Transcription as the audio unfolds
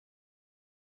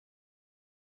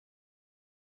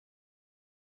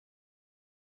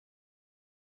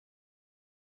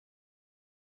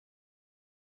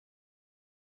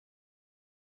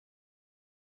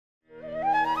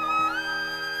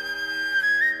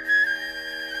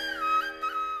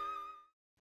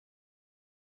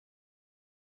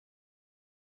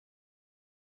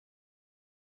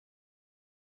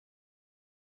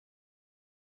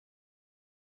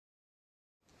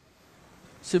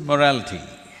See, morality.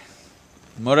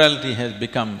 Morality has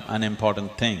become an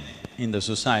important thing in the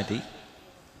society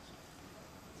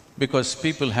because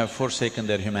people have forsaken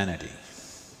their humanity.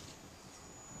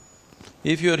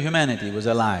 If your humanity was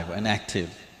alive and active,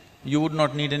 you would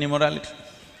not need any morality.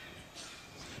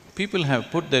 People have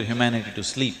put their humanity to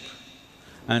sleep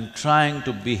and trying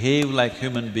to behave like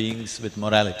human beings with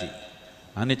morality,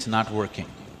 and it's not working.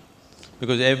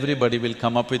 Because everybody will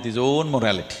come up with his own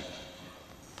morality.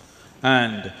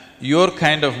 And your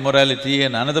kind of morality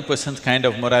and another person's kind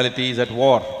of morality is at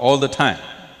war all the time.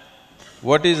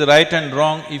 What is right and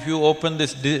wrong, if you open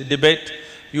this debate,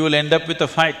 you will end up with a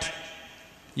fight,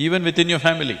 even within your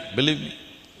family, believe me.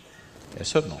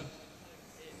 Yes or no?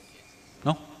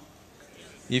 No?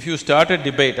 If you start a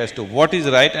debate as to what is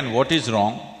right and what is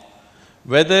wrong,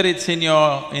 whether it's in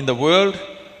the world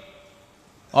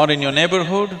or in your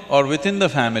neighborhood or within the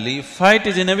family, fight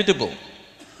is inevitable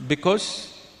because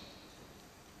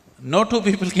no two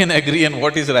people can agree on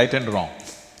what is right and wrong.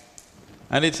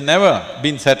 And it's never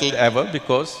been settled ever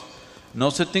because no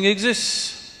such thing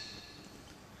exists.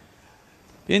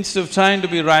 Instead of trying to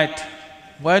be right,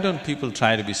 why don't people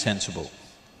try to be sensible?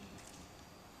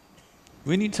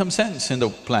 We need some sense in the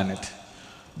planet.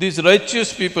 These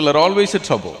righteous people are always a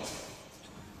trouble.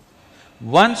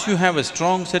 Once you have a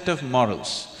strong set of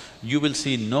morals, you will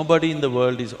see nobody in the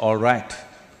world is all right.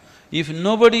 If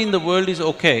nobody in the world is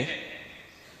okay,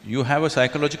 you have a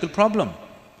psychological problem.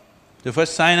 The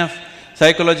first sign of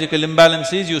psychological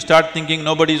imbalance is you start thinking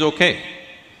nobody is okay.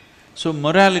 So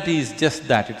morality is just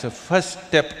that, it's a first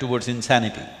step towards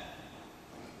insanity.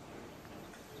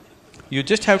 You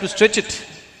just have to stretch it.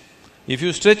 If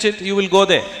you stretch it, you will go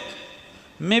there.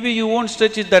 Maybe you won't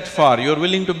stretch it that far, you're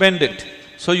willing to bend it,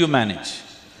 so you manage.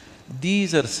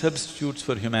 These are substitutes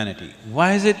for humanity.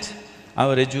 Why is it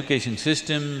our education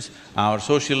systems, our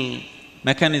social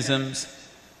mechanisms,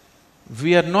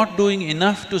 we are not doing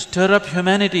enough to stir up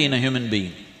humanity in a human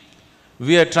being.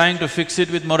 We are trying to fix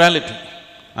it with morality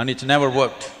and it's never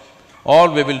worked. All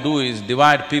we will do is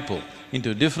divide people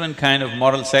into different kind of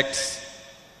moral sects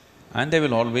and they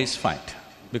will always fight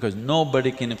because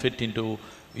nobody can fit into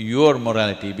your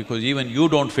morality because even you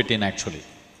don't fit in actually,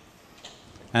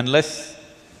 unless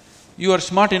you are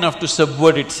smart enough to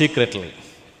subvert it secretly.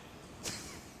 Do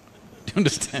you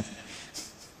understand?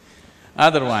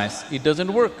 Otherwise, it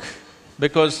doesn't work.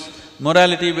 Because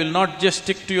morality will not just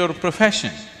stick to your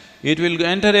profession, it will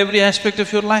enter every aspect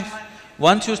of your life.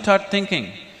 Once you start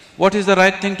thinking, what is the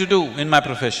right thing to do in my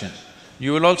profession,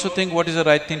 you will also think what is the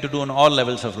right thing to do on all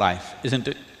levels of life, isn't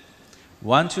it?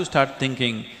 Once you start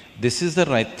thinking, this is the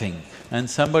right thing, and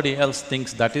somebody else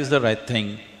thinks that is the right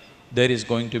thing, there is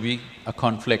going to be a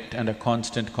conflict and a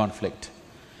constant conflict.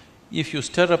 If you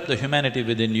stir up the humanity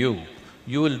within you,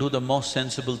 you will do the most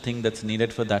sensible thing that's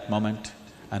needed for that moment.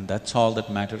 And that's all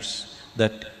that matters,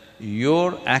 that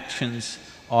your actions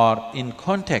are in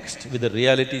context with the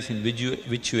realities in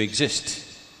which you exist.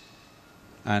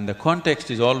 And the context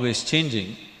is always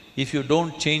changing. If you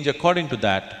don't change according to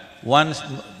that,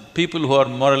 people who are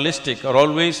moralistic are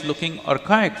always looking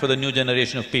archaic for the new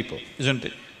generation of people, isn't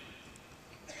it?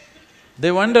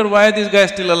 They wonder why this guy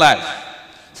is still alive.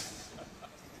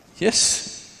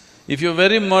 Yes, if you're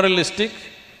very moralistic,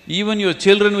 even your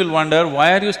children will wonder,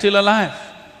 why are you still alive?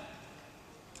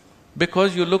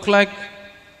 Because you look like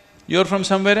you're from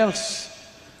somewhere else.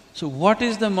 So what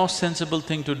is the most sensible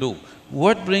thing to do?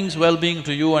 What brings well-being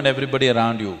to you and everybody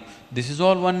around you? This is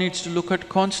all one needs to look at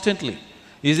constantly.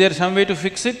 Is there some way to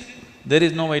fix it? There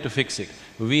is no way to fix it.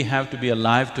 We have to be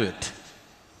alive to it.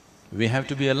 We have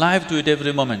to be alive to it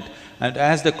every moment. And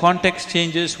as the context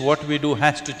changes, what we do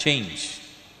has to change.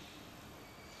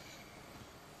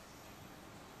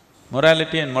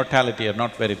 Morality and mortality are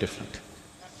not very different.